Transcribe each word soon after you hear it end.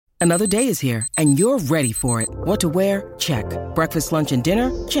Another day is here, and you're ready for it. What to wear? Check. Breakfast, lunch, and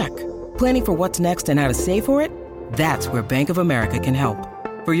dinner? Check. Planning for what's next and how to save for it? That's where Bank of America can help.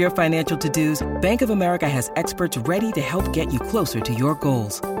 For your financial to-dos, Bank of America has experts ready to help get you closer to your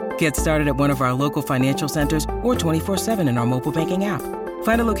goals. Get started at one of our local financial centers or 24/7 in our mobile banking app.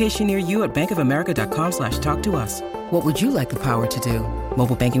 Find a location near you at bankofamerica.com/talktous. What would you like the power to do?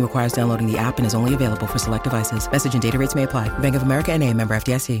 Mobile banking requires downloading the app and is only available for select devices. Message and data rates may apply. Bank of America N.A., member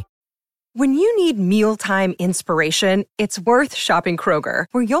FDIC. When you need mealtime inspiration, it's worth shopping Kroger,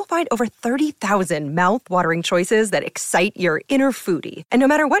 where you'll find over 30,000 mouth-watering choices that excite your inner foodie. And no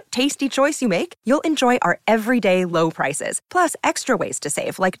matter what tasty choice you make, you'll enjoy our everyday low prices, plus extra ways to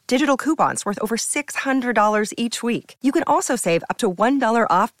save, like digital coupons worth over $600 each week. You can also save up to $1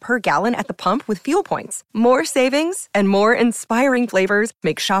 off per gallon at the pump with fuel points. More savings and more inspiring flavors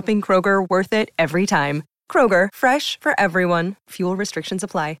make shopping Kroger worth it every time. Kroger, fresh for everyone. Fuel restrictions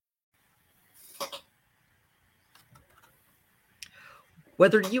apply.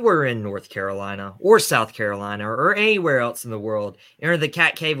 Whether you are in North Carolina or South Carolina or anywhere else in the world, enter the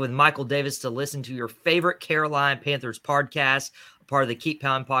Cat Cave with Michael Davis to listen to your favorite Carolina Panthers podcast, a part of the Keep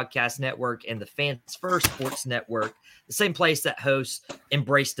Pound Podcast Network and the Fans First Sports Network, the same place that hosts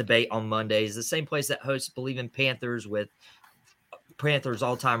Embrace Debate on Mondays, the same place that hosts Believe in Panthers with Panthers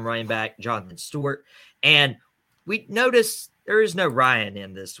all-time running back Jonathan Stewart. And we noticed there is no Ryan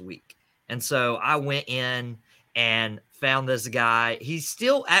in this week. And so I went in and found this guy. He's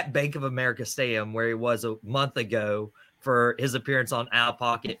still at Bank of America Stadium where he was a month ago for his appearance on Out of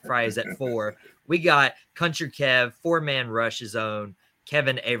Pocket Fridays at 4. We got Country Kev, four-man rush his own,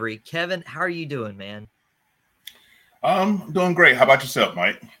 Kevin Avery. Kevin, how are you doing, man? I'm doing great. How about yourself,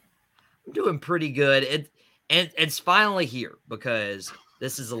 Mike? I'm doing pretty good. It's finally here because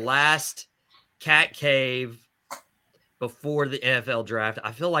this is the last Cat Cave before the NFL draft.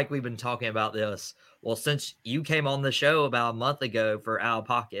 I feel like we've been talking about this. Well, since you came on the show about a month ago for Out of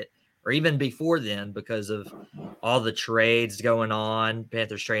Pocket, or even before then, because of all the trades going on,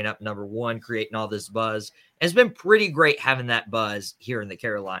 Panthers trading up number one, creating all this buzz. And it's been pretty great having that buzz here in the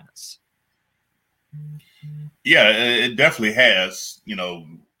Carolinas. Yeah, it definitely has.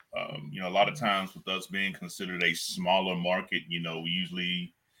 A lot of times with us being considered a smaller market, we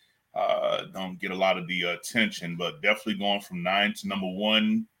usually don't get a lot of the attention, but definitely going from 9 to number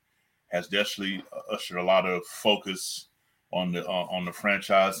one has definitely ushered a lot of focus on the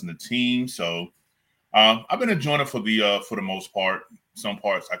franchise and the team. So I've been enjoying it for the most part. Some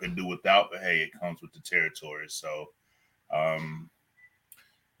parts I can do without, but hey, it comes with the territory. So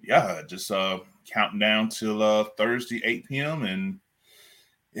just counting down till Thursday 8 p.m. and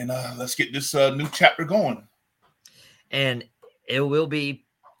let's get this new chapter going. And it will be.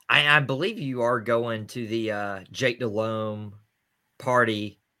 I believe you are going to the Jake Delhomme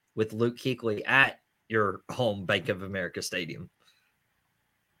party with Luke Kuechly at your home Bank of America Stadium.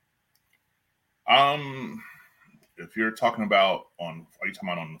 If you're talking about are you talking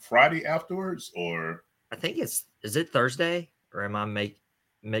about on Friday afterwards, or? I think is it Thursday, or am I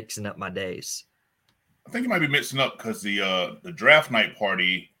mixing up my days? I think you might be mixing up because the draft night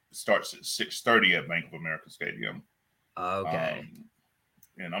party starts at 6:30 at Bank of America Stadium. Okay.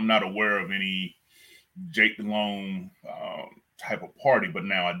 And I'm not aware of any Jake Delhomme type of party, but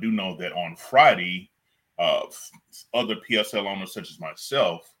now I do know that on Friday, other PSL owners such as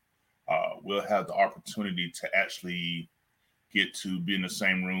myself will have the opportunity to actually get to be in the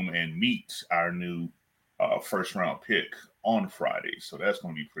same room and meet our new first round pick on Friday. So that's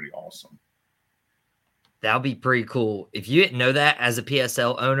going to be pretty awesome. That'll be pretty cool. If you didn't know that as a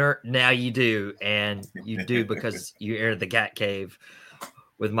PSL owner, now you do. And you do because you entered the Cat Cave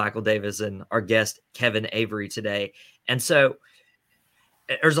with Michael Davis and our guest, Kevin Avery, today. And so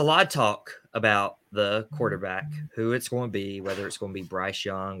there's a lot of talk about the quarterback, who it's going to be, whether it's going to be Bryce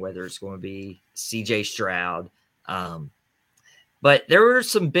Young, whether it's going to be CJ Stroud. But there were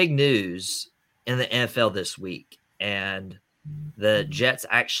some big news in the NFL this week, and the Jets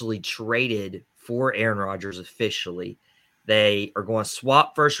actually traded for Aaron Rodgers officially. They are going to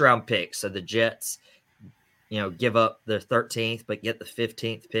swap first-round picks. So the Jets, give up the 13th, but get the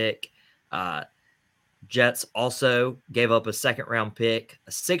 15th pick. Jets also gave up a second-round pick,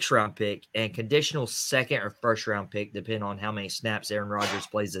 a sixth-round pick, and conditional second or first-round pick, depending on how many snaps Aaron Rodgers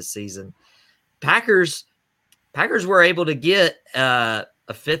plays this season. Packers were able to get a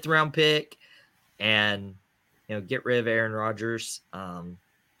fifth-round pick and get rid of Aaron Rodgers.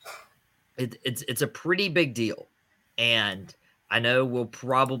 It's a pretty big deal, and I know we'll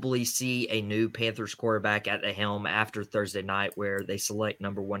probably see a new Panthers quarterback at the helm after Thursday night, where they select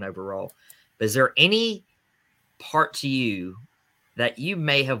number one overall. But is there any part to you that you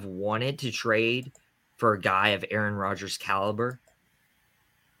may have wanted to trade for a guy of Aaron Rodgers' caliber?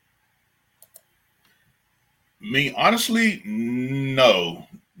 Me, honestly, no.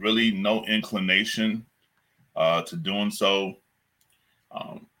 Really, no inclination to doing so.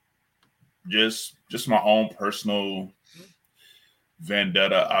 Um, just my own personal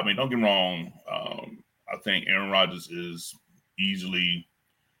vendetta. I mean, don't get me wrong. I think Aaron Rodgers is easily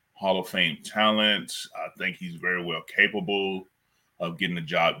Hall of Fame talent. I think he's very well capable of getting the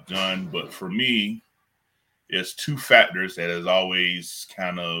job done. But for me, it's two factors that has always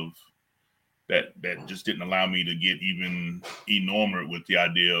kind of that just didn't allow me to get even enamored with the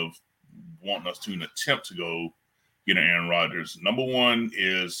idea of wanting us to attempt to go get an Aaron Rodgers. Number one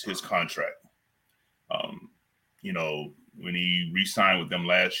is his contract. Um, when he re-signed with them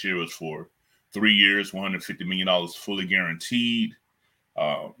last year, it was for 3 years, $150 million fully guaranteed.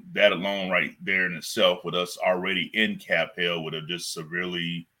 That alone right there in itself, with us already in cap hell, would have just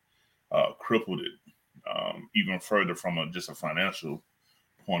severely crippled it even further from just a financial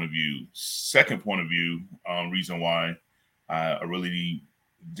point of view. Second point of view, reason why I really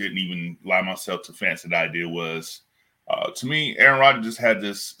didn't even allow myself to fancy the idea was, to me, Aaron Rodgers just had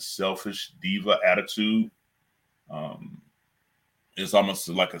this selfish diva attitude. It's almost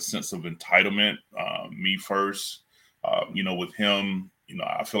like a sense of entitlement. Me first, with him,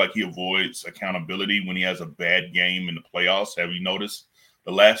 I feel like he avoids accountability when he has a bad game in the playoffs. Have you noticed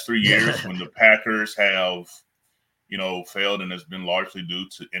the last 3 years when the Packers have, failed, and it's been largely due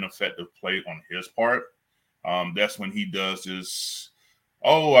to ineffective play on his part? That's when he does this,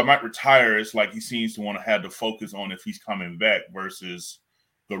 oh, I might retire. It's like he seems to want to have the focus on if he's coming back versus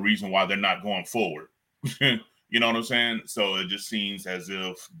the reason why they're not going forward. You know what I'm saying? So it just seems as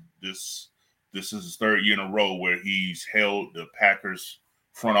if this is his third year in a row where he's held the Packers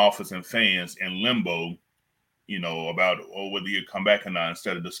front office and fans in limbo, about whether you come back or not,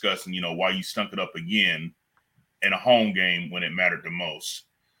 instead of discussing, why you stunk it up again in a home game when it mattered the most.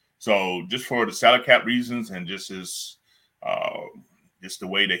 So just for the salary cap reasons and just his just the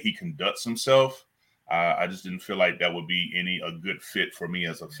way that he conducts himself, I just didn't feel like that would be a good fit for me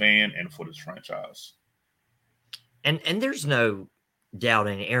as a fan and for this franchise. And there's no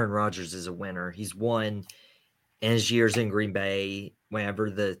doubting Aaron Rodgers is a winner. He's won in his years in Green Bay. Whenever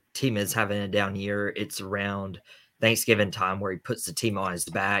the team is having a down year, it's around Thanksgiving time where he puts the team on his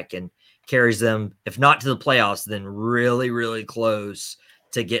back and carries them, if not to the playoffs, then really, really close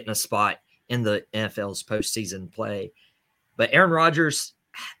to getting a spot in the NFL's postseason play. But Aaron Rodgers,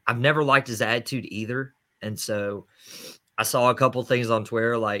 I've never liked his attitude either. And so I saw a couple things on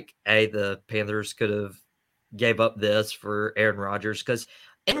Twitter like, hey, the Panthers could have gave up this for Aaron Rodgers, because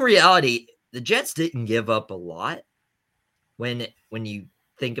in reality, the Jets didn't give up a lot when you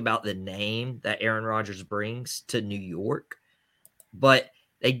think about the name that Aaron Rodgers brings to New York. But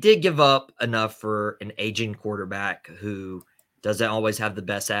they did give up enough for an aging quarterback who doesn't always have the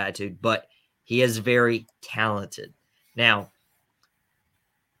best attitude, but he is very talented. Now,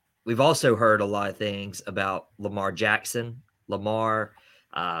 we've also heard a lot of things about Lamar Jackson. Lamar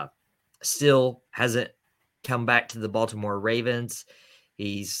still hasn't come back to the Baltimore Ravens.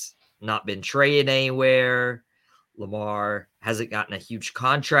 He's not been traded anywhere. Lamar hasn't gotten a huge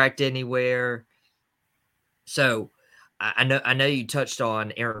contract anywhere. So I know you touched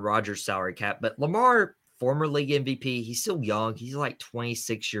on Aaron Rodgers' salary cap, but Lamar, former league MVP, he's still young. He's like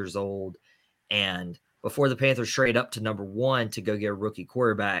 26 years old. And before the Panthers trade up to number 1 to go get a rookie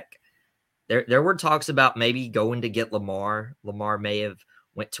quarterback, there were talks about maybe going to get Lamar. Lamar may have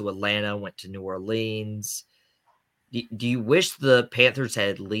went to Atlanta, went to New Orleans. Do you wish the Panthers had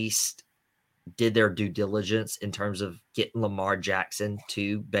at least did their due diligence in terms of getting Lamar Jackson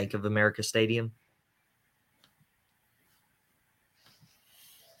to Bank of America Stadium?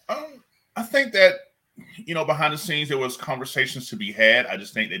 I think that, behind the scenes, there was conversations to be had. I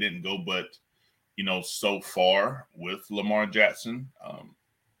just think they didn't go but, so far with Lamar Jackson.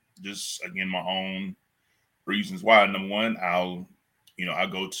 Just, again, my own reasons why. Number one, I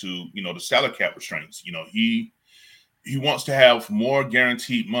go to, the salary cap restraints. He wants to have more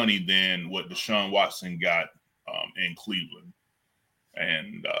guaranteed money than what Deshaun Watson got in Cleveland.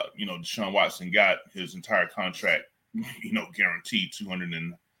 And, Deshaun Watson got his entire contract, guaranteed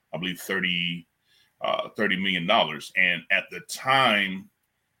 $230 million. And at the time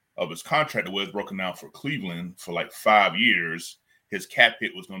of his contract, the way it's broken down for Cleveland for like 5 years, his cap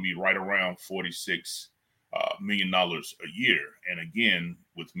hit was going to be right around $46 million a year. And again,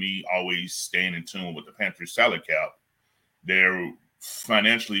 with me always staying in tune with the Panthers salary cap, there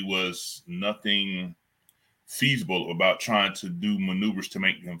financially was nothing feasible about trying to do maneuvers to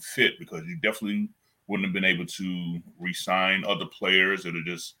make them fit, because you definitely wouldn't have been able to re-sign other players. It would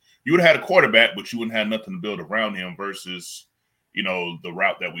just, you would have had a quarterback, but you wouldn't have nothing to build around him versus, you know, the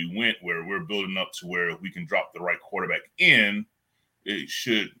route that we went where we're building up to where we can drop the right quarterback in. It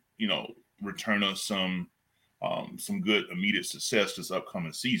should, you know, return us some good immediate success this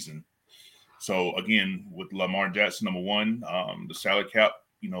upcoming season. So again, with Lamar Jackson, number one, the salary cap,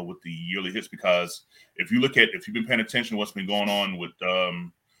 you know, with the yearly hits, because if you've been paying attention to what's been going on with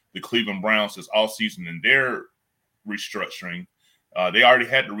the Cleveland Browns this all season and their restructuring, they already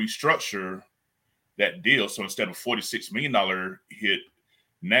had to restructure that deal. So instead of $46 million hit,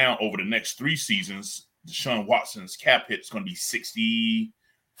 now over the next 3 seasons, Deshaun Watson's cap hit is going to be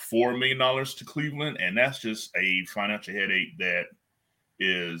 $64 million to Cleveland. And that's just a financial headache that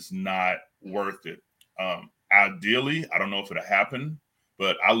is not worth it. Ideally, I don't know if it'll happen,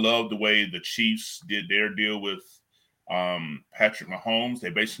 but I love the way the Chiefs did their deal with Patrick Mahomes. They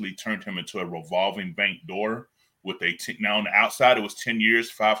basically turned him into a revolving bank door with now on the outside, it was 10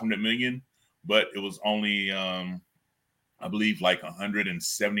 years, $500 million, but it was only, I believe, like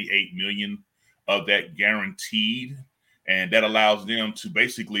 $178 million of that guaranteed. And that allows them to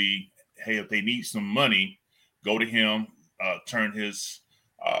basically, hey, if they need some money, go to him, turn his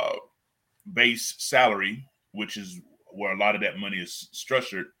base salary, which is where a lot of that money is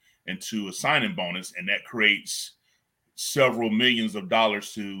structured, into a signing bonus. And that creates several millions of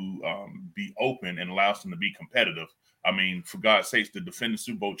dollars to be open and allows them to be competitive. I mean, for God's sakes, the defending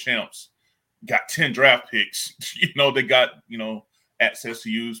Super Bowl champs got 10 draft picks. You know, they got, you know, access to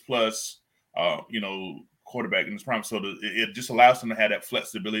use plus, you know, quarterback in this prime. So it just allows them to have that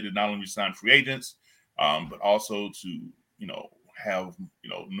flexibility to not only sign free agents, but also to, you know, have, you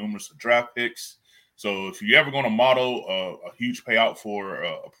know, numerous draft picks. So if you're ever going to model a huge payout for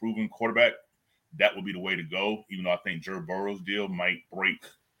a proven quarterback, that would be the way to go. Even though I think Joe Burrow's deal might break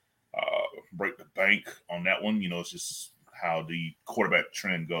the bank on that one. You know, it's just how the quarterback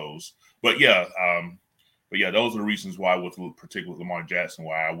trend goes. But yeah, those are the reasons why, with particularly Lamar Jackson,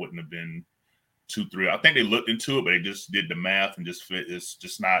 why I wouldn't have been too thrilled. I think they looked into it, but they just did the math and just fit. It's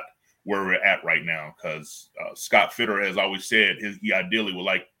just not where we're at right now, because Scott Fitter has always said he ideally would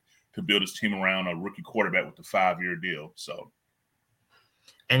like to build his team around a rookie quarterback with a 5-year deal. So,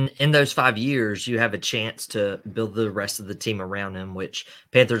 and in those 5 years, you have a chance to build the rest of the team around him, which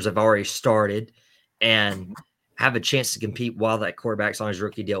Panthers have already started, and have a chance to compete while that quarterback's on his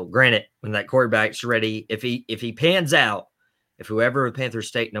rookie deal. Granted, when that quarterback's ready, if he pans out, if whoever with Panthers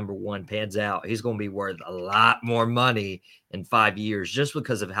State number 1 pans out, he's going to be worth a lot more money in 5 years just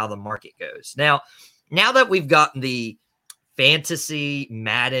because of how the market goes. Now that we've gotten the fantasy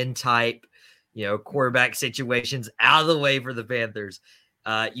Madden type, you know, quarterback situations out of the way for the Panthers,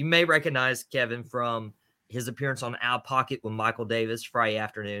 you may recognize Kevin from his appearance on Out Pocket with Michael Davis Friday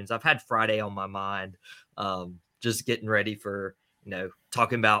afternoons. I've had Friday on my mind, just getting ready for, you know,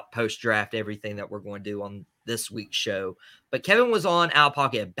 talking about post-draft, everything that we're going to do on this week's show. But Kevin was on Out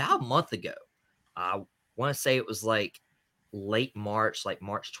Pocket about a month ago. I want to say it was like late March, like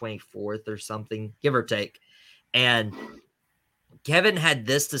March 24th or something, give or take. And Kevin had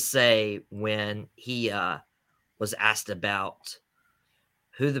this to say when he was asked about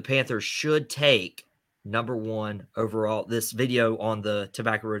who the Panthers should take number 1 overall. This video on the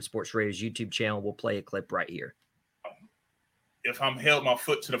Tobacco Road Sports Radio's YouTube channel will play a clip right here. If I'm held my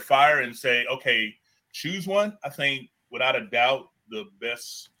foot to the fire and say, okay, choose one, I think without a doubt the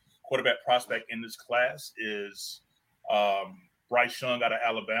best quarterback prospect in this class is Bryce Young out of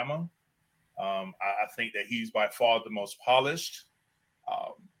Alabama. I think that he's by far the most polished.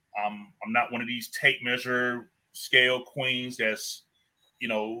 I'm not one of these tape measure scale queens that's, you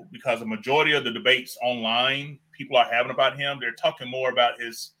know, because the majority of the debates online people are having about him, they're talking more about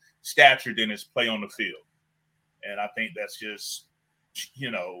his stature than his play on the field. And I think that's just,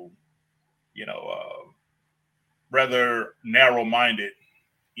 rather narrow-minded,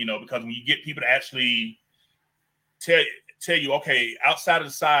 you know, because when you get people to actually tell you, okay, outside of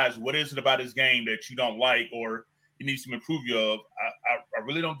the size, what is it about his game that you don't like or he needs to improve you of, I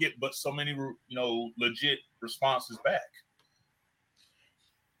really don't get but so many, you know, legit responses back.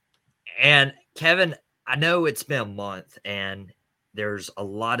 And Kevin, I know it's been a month and there's a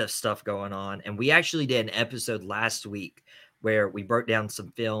lot of stuff going on. And we actually did an episode last week where we broke down some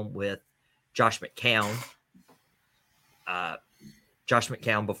film with Josh McCown. Josh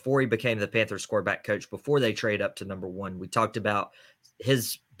McCown, before he became the Panthers quarterback coach, before they trade up to number 1, we talked about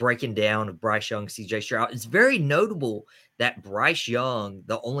his breaking down of Bryce Young, CJ Stroud. It's very notable that Bryce Young,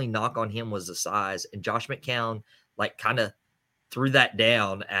 the only knock on him was the size, and Josh McCown like kind of threw that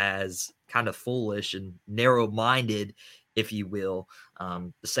down as kind of foolish and narrow-minded if you will,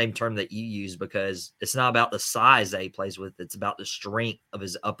 the same term that you use, because it's not about the size that he plays with. It's about the strength of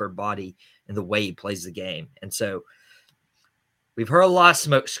his upper body and the way he plays the game. And so we've heard a lot of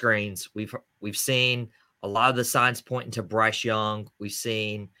smoke screens. We've seen a lot of the signs pointing to Bryce Young. We've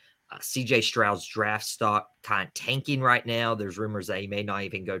seen CJ Stroud's draft stock kind of tanking right now. There's rumors that he may not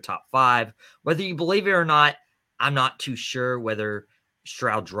even go top 5. Whether you believe it or not, I'm not too sure whether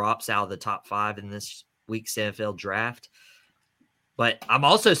Stroud drops out of the top 5 in this week's NFL draft. But I'm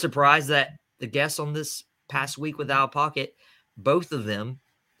also surprised that the guests on this past week with Out of Pocket, both of them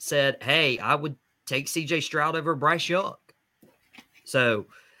said, hey, I would take CJ Stroud over Bryce Young. So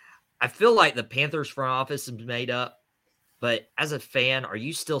I feel like the Panthers front office is made up. But as a fan, are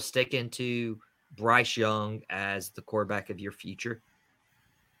you still sticking to Bryce Young as the quarterback of your future?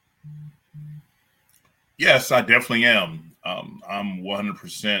 Yes, I definitely am. I'm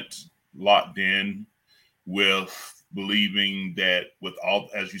 100% locked in with believing that with all,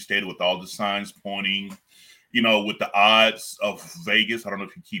 as you stated, with all the signs pointing, with the odds of Vegas, I don't know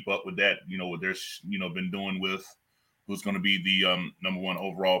if you keep up with that, what they're, been doing with who's going to be the number 1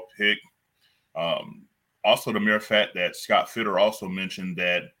 overall pick. Also, the mere fact that Scott Fitter also mentioned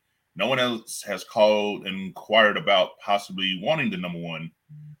that no one else has called and inquired about possibly wanting the number 1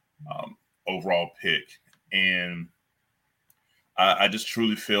 overall pick. And I just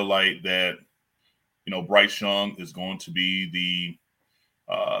truly feel like that, Bryce Young is going to be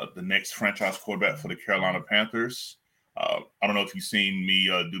the next franchise quarterback for the Carolina Panthers. I don't know if you've seen me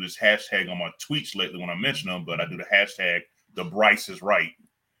do this hashtag on my tweets lately when I mention them, but I do the hashtag, the Bryce is right,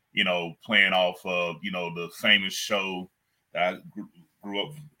 playing off of, the famous show that I grew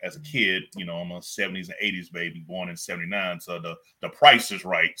up as a kid. I'm a 70s and 80s baby, born in 79. So the price is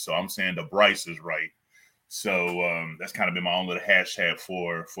right. So I'm saying the Bryce is right. So that's kind of been my own little hashtag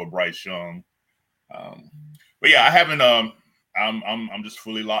for Bryce Young. But yeah, I haven't. I'm just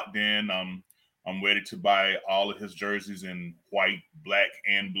fully locked in. I'm ready to buy all of his jerseys in white, black,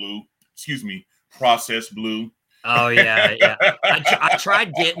 and blue. Excuse me, processed blue. Oh yeah. I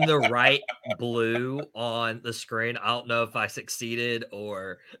tried getting the right blue on the screen. I don't know if I succeeded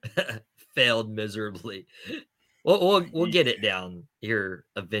or failed miserably. We'll get it down here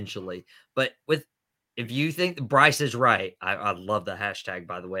eventually. But if you think Bryce is right, I love the hashtag,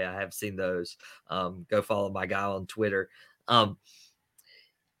 by the way. I have seen those. Go follow my guy on Twitter.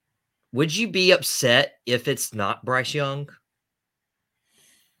 Would you be upset if it's not Bryce Young?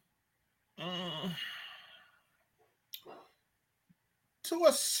 To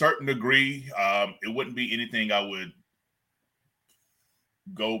a certain degree, it wouldn't be anything I would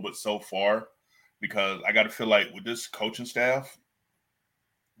go but so far, because I got to feel like with this coaching staff,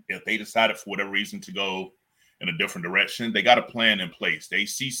 if they decided for whatever reason to go in a different direction, they got a plan in place. They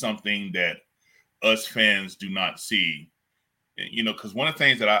see something that us fans do not see. Because one of the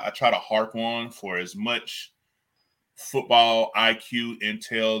things that I try to harp on, for as much football IQ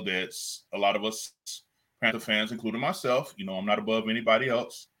intel that's a lot of us Panther fans, including myself, I'm not above anybody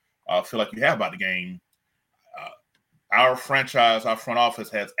else, feel like you have about the game. Our franchise, our front office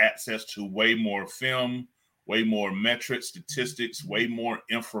has access to way more film, way more metrics, statistics, way more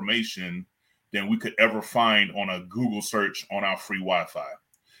information than we could ever find on a Google search on our free Wi-Fi.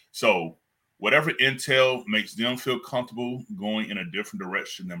 So whatever intel makes them feel comfortable going in a different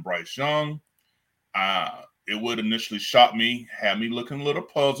direction than Bryce Young, it would initially shock me, have me looking a little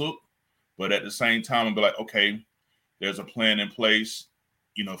puzzled, but at the same time, I'd be like, okay, there's a plan in place.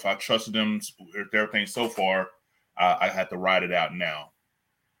 If I trusted them with everything so far, I had to ride it out now.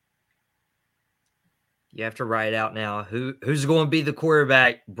 You have to ride it out now. Who's going to be the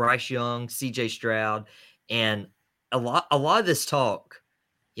quarterback? Bryce Young, CJ Stroud, and a lot of this talk.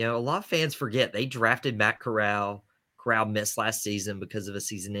 A lot of fans forget they drafted Matt Corral. Corral missed last season because of a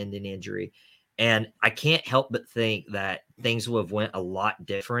season-ending injury, and I can't help but think that things would have went a lot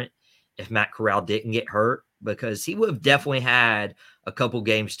different if Matt Corral didn't get hurt, because he would have definitely had a couple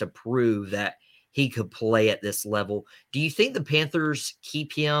games to prove that he could play at this level. Do you think the Panthers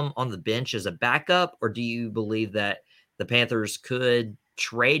keep him on the bench as a backup, or do you believe that the Panthers could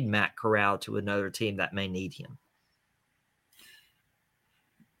trade Matt Corral to another team that may need him?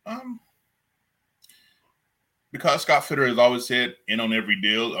 Because Scott Fitter has always said in on every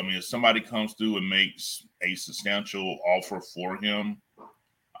deal. I mean, if somebody comes through and makes a substantial offer for him,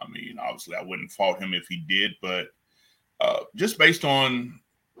 I mean, obviously I wouldn't fault him if he did, but just based on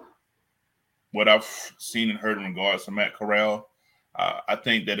what I've seen and heard in regards to Matt Corral, I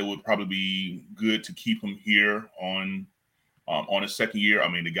think that it would probably be good to keep him here on his second year. I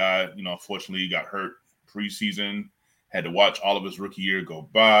mean, the guy, unfortunately got hurt preseason, had to watch all of his rookie year go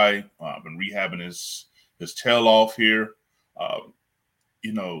by. Been rehabbing his tail off here.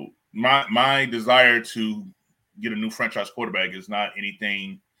 You know, my desire to get a new franchise quarterback is not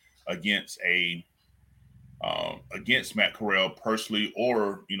anything against against Matt Corral personally,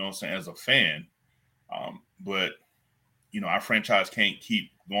 or I'm saying, as a fan. But our franchise can't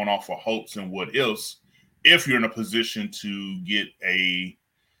keep going off for hopes and what ifs if you're in a position to get a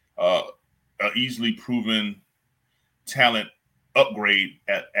easily proven talent upgrade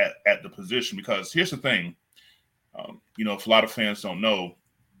at the position. Because here's the thing, if a lot of fans don't know,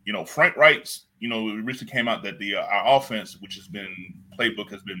 Frank Wright's, it recently came out that our offense, which has been playbook,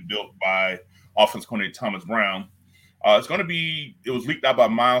 has been built by offense coordinator Thomas Brown. It's going to be, it was leaked out by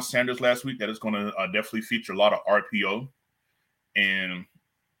Miles Sanders last week that it's going to definitely feature a lot of RPO. And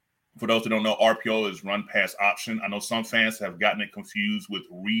for those that don't know, RPO is run pass option. I know some fans have gotten it confused with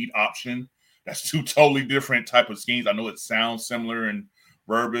read option. That's two totally different type of schemes. I know it sounds similar in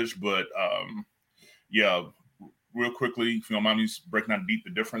verbiage, but yeah, real quickly, if you don't mind me breaking down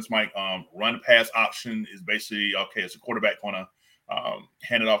the difference, Mike, run pass option is basically, okay, is the quarterback going to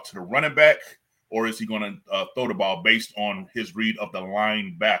hand it off to the running back, or is he going to throw the ball based on his read of the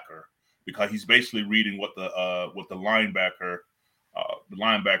linebacker? Because he's basically reading what the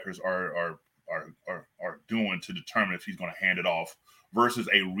linebackers are doing to determine if he's going to hand it off, versus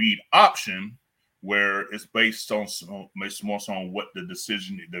a read option where it's based on more so on what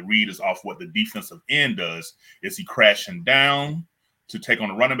the read is off what the defensive end does. Is he crashing down to take on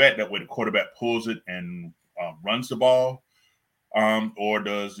the running back? That way the quarterback pulls it and runs the ball. Or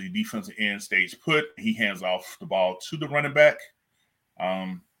does the defensive end stays put? He hands off the ball to the running back.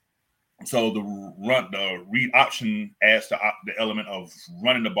 So the read option adds the element of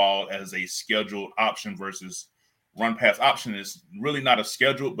running the ball as a scheduled option, versus run pass option is really not a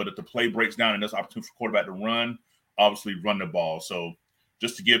scheduled, but if the play breaks down and there's opportunity for quarterback to run, obviously run the ball. So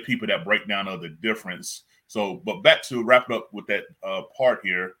just to give people that breakdown of the difference. So, but back to wrap it up with that part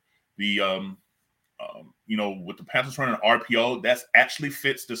here, with the Panthers running RPO, that's actually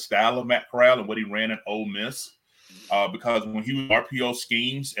fits the style of Matt Corral and what he ran at Ole Miss. Because when he was RPO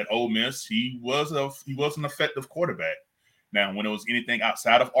schemes at Ole Miss, he was an effective quarterback. Now, when it was anything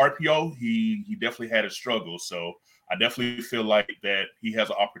outside of RPO, he definitely had his struggles. So I definitely feel like that he has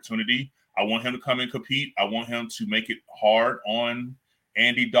an opportunity. I want him to come and compete. I want him to make it hard on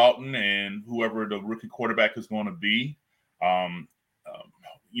Andy Dalton and whoever the rookie quarterback is going to be.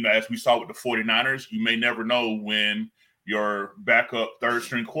 As we saw with the 49ers, you may never know when your backup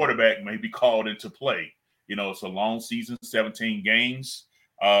third-string quarterback may be called into play. It's a long season, 17 games.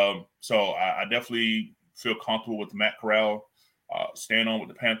 So I definitely feel comfortable with Matt Corral staying on with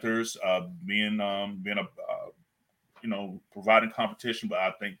the Panthers, providing competition. But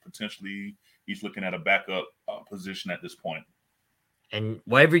I think potentially he's looking at a backup position at this point. And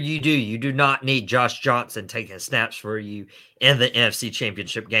whatever you do not need Josh Johnson taking snaps for you in the NFC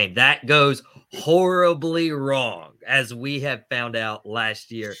Championship game. That goes horribly wrong, as we have found out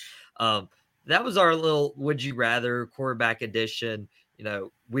last year. That was our little would you rather quarterback edition.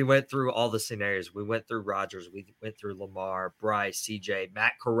 We went through all the scenarios. We went through Rodgers. We went through Lamar, Bryce, CJ,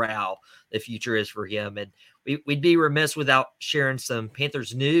 Matt Corral. The future is for him. And we'd be remiss without sharing some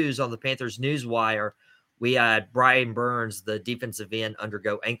Panthers news on the Panthers News Wire. We had Brian Burns, the defensive end,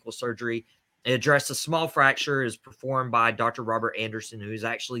 undergo ankle surgery. It addressed a small fracture, is performed by Dr. Robert Anderson, who's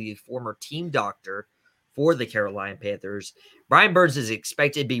actually the former team doctor for the Carolina Panthers. Brian Burns is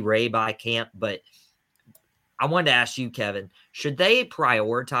expected to be ready by camp, but I wanted to ask you, Kevin, should they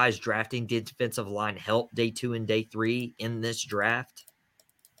prioritize drafting defensive line help day 2 and day 3 in this draft?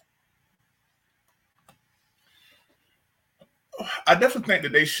 I definitely think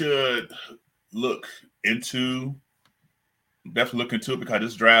that they should look into it, because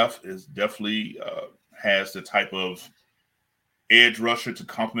this draft is definitely has the type of edge rusher to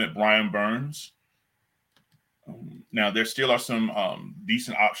complement Brian Burns. Now, there still are some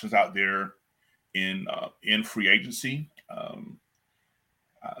decent options out there in free agency.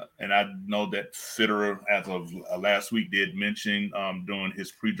 And I know that Fitterer, as of last week, did mention during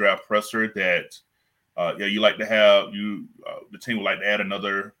his pre-draft presser that you like to have the team would like to add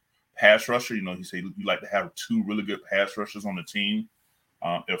another pass rusher. He said you like to have 2 really good pass rushers on the team,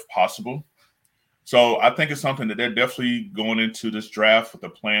 if possible. So I think it's something that they're definitely going into this draft with a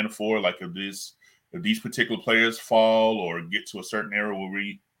plan for. Like if these particular players fall or get to a certain area where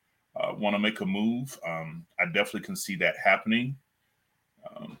we want to make a move, I definitely can see that happening.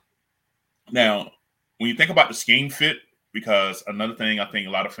 Now, when you think about the scheme fit, because another thing I think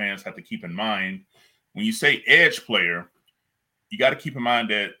a lot of fans have to keep in mind, when you say edge player, you got to keep in mind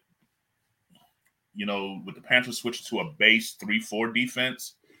that, with the Panthers switching to a base 3-4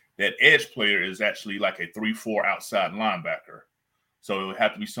 defense, that edge player is actually like a 3-4 outside linebacker. So it would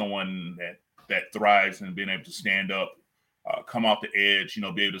have to be someone that thrives in being able to stand up, come off the edge,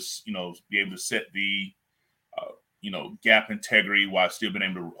 be able to set the gap integrity while still being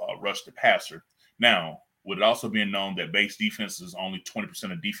able to rush the passer. Now, with it also being known that base defense is only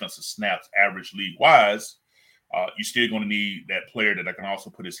 20% of defensive snaps average league-wise, you're still going to need that player that can also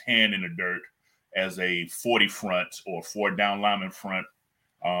put his hand in the dirt as a 40 front or 4 down lineman front.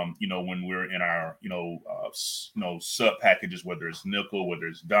 When we're in our, sub packages, whether it's nickel, whether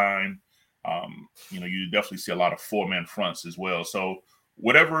it's dime, you definitely see a lot of 4-man fronts as well. So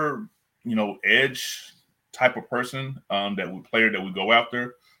whatever, edge type of person player that we go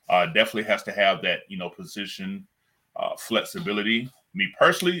after definitely has to have that, position flexibility. Me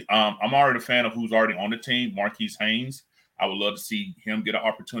personally, I'm already a fan of who's already on the team, Marquise Haynes. I would love to see him get an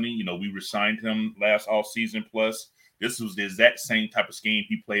opportunity. We re-signed him last offseason. Plus, this was the exact same type of scheme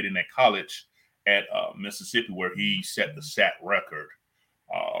he played in at college at Mississippi, where he set the sack record.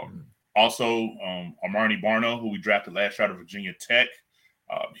 Also, Armani Barno, who we drafted last year out of Virginia Tech,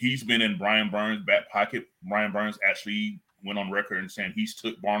 he's been in Brian Burns' back pocket. Brian Burns actually went on record and saying he's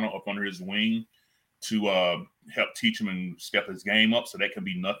took Barno up under his wing to help teach him and step his game up. So that can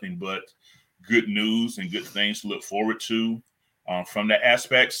be nothing but good news and good things to look forward to from that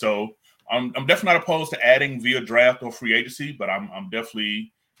aspect. So I'm definitely not opposed to adding via draft or free agency, but I'm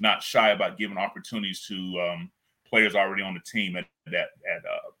definitely not shy about giving opportunities to players already on the team at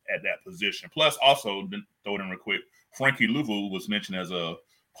that position. Plus, also throw it in real quick, Frankie Louvu was mentioned as a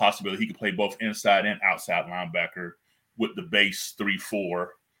possibility. He could play both inside and outside linebacker with the base 3-4.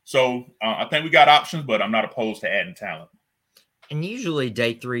 So I think we got options, but I'm not opposed to adding talent. And usually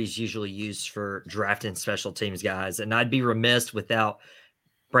day 3 is usually used for drafting special teams guys. And I'd be remiss without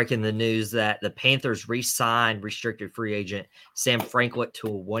breaking the news that the Panthers re-signed restricted free agent Sam Franklin to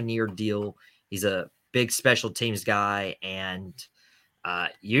a 1-year deal. He's a big special teams guy. And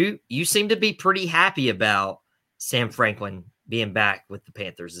you seem to be pretty happy about Sam Franklin being back with the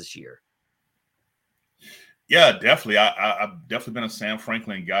Panthers this year. Yeah, definitely. I've definitely been a Sam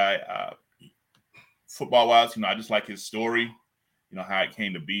Franklin guy. Football-wise, I just like his story, how it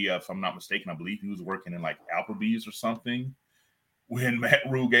came to be. If I'm not mistaken, I believe he was working in like Applebee's or something when Matt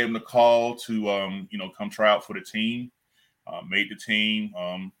Rule gave him the call to, come try out for the team. Made the team,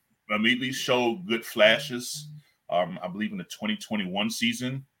 immediately showed good flashes, I believe in the 2021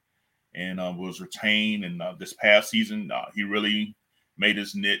 season, and was retained. And this past season, he really made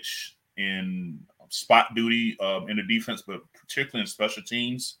his niche in spot duty in the defense, but particularly in special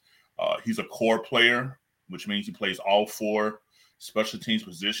teams. He's a core player, which means he plays all 4 special teams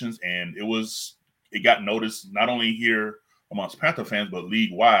positions. And it got noticed not only here amongst Panther fans, but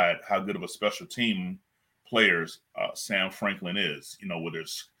league-wide, how good of a special team players Sam Franklin is, whether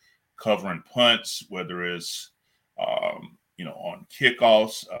it's covering punts, whether it's, on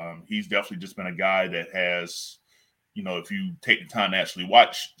kickoffs. He's definitely just been a guy that has, if you take the time to actually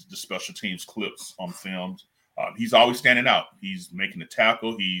watch the special teams clips on films, he's always standing out. He's making a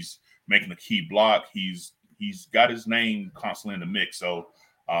tackle. He's making a key block. He's got his name constantly in the mix. So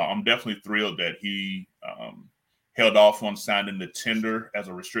I'm definitely thrilled that he held off on signing the tender as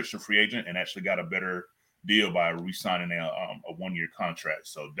a restriction free agent and actually got a better deal by re-signing a 1-year contract.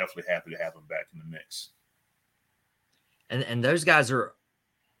 So definitely happy to have him back in the mix. And those guys are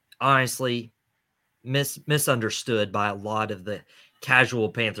honestly misunderstood by a lot of the casual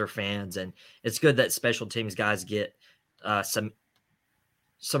Panther fans, and it's good that special teams guys get some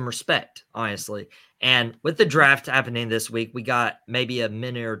respect, honestly. And with the draft happening this week, we got maybe a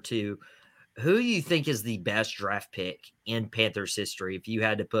minute or two. Who do you think is the best draft pick in Panthers history if you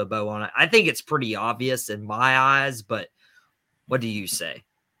had to put a bow on it? I think it's pretty obvious in my eyes, but what do you say?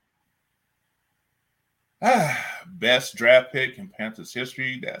 Best draft pick in Panthers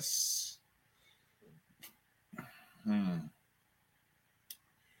history? That's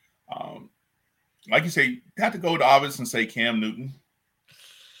like you say, you have to go to obvious and say Cam Newton.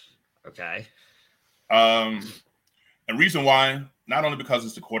 Okay. And reason why, not only because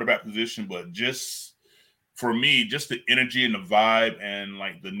it's the quarterback position, but just for me, just the energy and the vibe and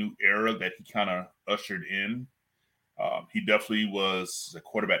like the new era that he kind of ushered in. He definitely was a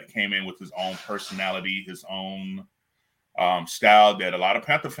quarterback that came in with his own personality, his own style that a lot of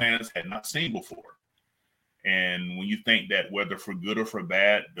Panther fans had not seen before. And when you think that whether for good or for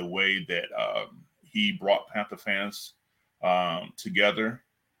bad, the way that he brought Panther fans together,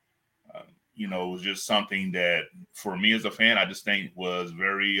 it was just something that for me as a fan, I just think was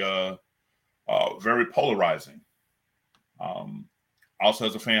very, very polarizing. Also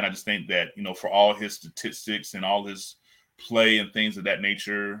as a fan, I just think that, for all his statistics and all his play and things of that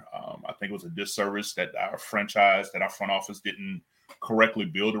nature. I think it was a disservice that our franchise, that our front office didn't correctly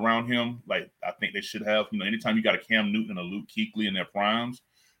build around him. Like I think they should have. Anytime you got a Cam Newton and a Luke Kuechly in their primes,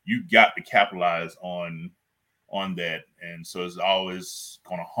 you got to capitalize on that. And so it's always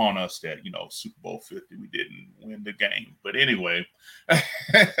going to haunt us that, Super Bowl 50, we didn't win the game. But anyway,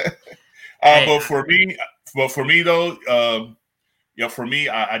 but for me though, for me,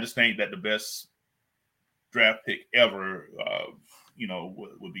 I just think that the best draft pick ever,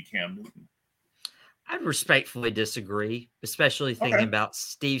 would be Cam Newton. I respectfully disagree, especially thinking about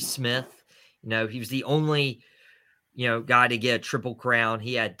Steve Smith. He was the only, guy to get a triple crown.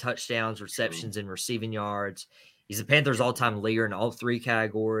 He had touchdowns, receptions, and receiving yards. He's the Panthers' all-time leader in all three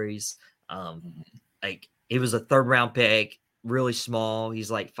categories. Like he was a third-round pick, really small. He's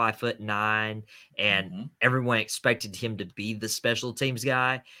like 5'9", and everyone expected him to be the special teams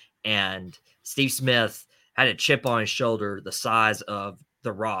guy. And Steve Smith had a chip on his shoulder the size of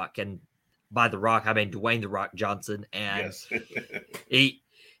The Rock, and by The Rock I mean Dwayne The Rock Johnson. And he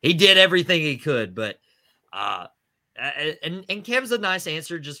did everything he could, but and Cam's a nice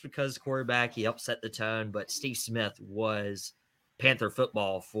answer just because quarterback, he helped set the tone, but Steve Smith was Panther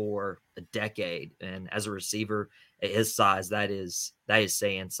football for a decade, and as a receiver at his size, that is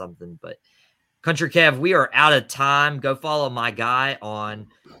saying something. But Country Kev, we are out of time. Go follow my guy on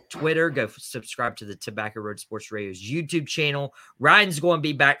Twitter. Go subscribe to the Tobacco Road Sports Radio's YouTube channel. Ryan's going to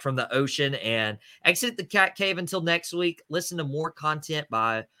be back from the ocean and exit the cat cave until next week. Listen to more content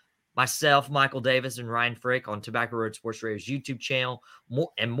by myself, Michael Davis, and Ryan Frick on Tobacco Road Sports Radio's YouTube channel.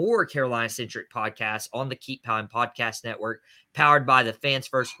 More Carolina-centric podcasts on the Keep Pound Podcast Network, powered by the Fans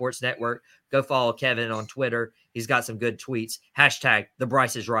First Sports Network. Go follow Kevin on Twitter. He's got some good tweets. Hashtag The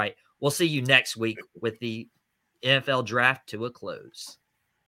Bryce is Right. We'll see you next week with the NFL draft to a close.